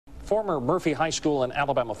former Murphy High School and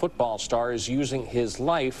Alabama football star is using his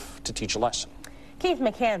life to teach a lesson. Keith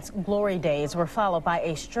McCants' glory days were followed by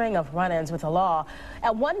a string of run-ins with the law.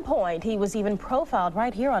 At one point, he was even profiled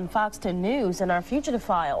right here on Fox 10 News in our Fugitive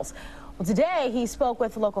Files. Well, today, he spoke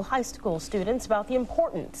with local high school students about the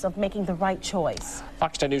importance of making the right choice.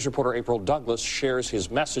 Fox 10 News reporter April Douglas shares his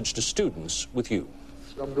message to students with you.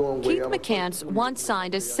 Keith McCants once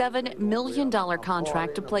signed a $7 million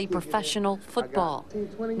contract to play professional football.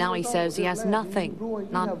 Now he says he has nothing,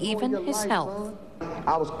 not even his health.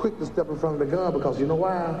 I was quick to step in front of the gun because you know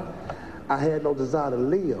why? I had no desire to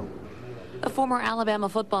live. The former Alabama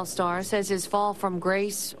football star says his fall from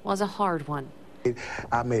grace was a hard one.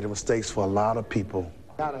 I made mistakes for a lot of people.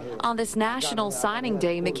 On this National Signing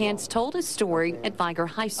Day, McCants told his story at Viger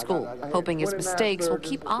High School, hoping his mistakes will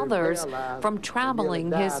keep others from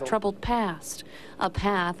traveling his troubled past, a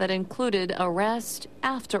path that included arrest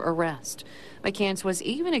after arrest. McCants was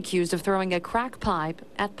even accused of throwing a crack pipe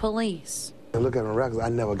at police. Look at the records, I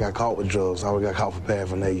never got caught with drugs. I always got caught for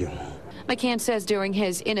paraphernalia. McCants says during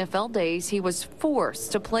his NFL days, he was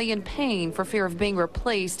forced to play in pain for fear of being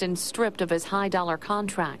replaced and stripped of his high-dollar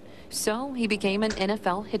contract. So he became an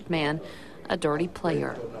NFL hitman, a dirty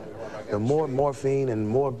player. The more morphine and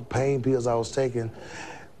more pain pills I was taking,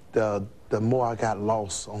 the more I got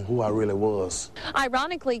lost on who I really was.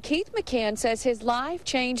 Ironically, Keith McCants says his life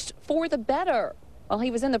changed for the better while he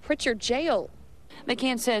was in the Pritchard jail.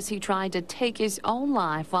 McCants says he tried to take his own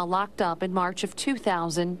life while locked up in March of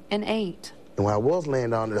 2008. And when I was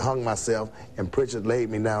laying down, I hung myself, and Pritchard laid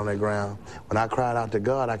me down on the ground. When I cried out to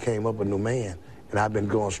God, I came up a new man. And I've been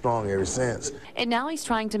going strong ever since. And now he's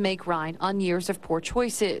trying to make right on years of poor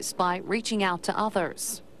choices by reaching out to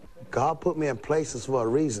others. God put me in places for a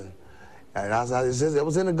reason. And it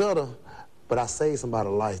was in the gutter, but I saved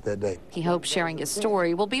somebody's life that day. He hopes sharing his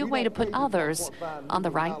story will be a way to put others on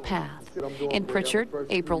the right path. In Pritchard,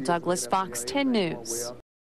 April Douglas, Fox 10 News.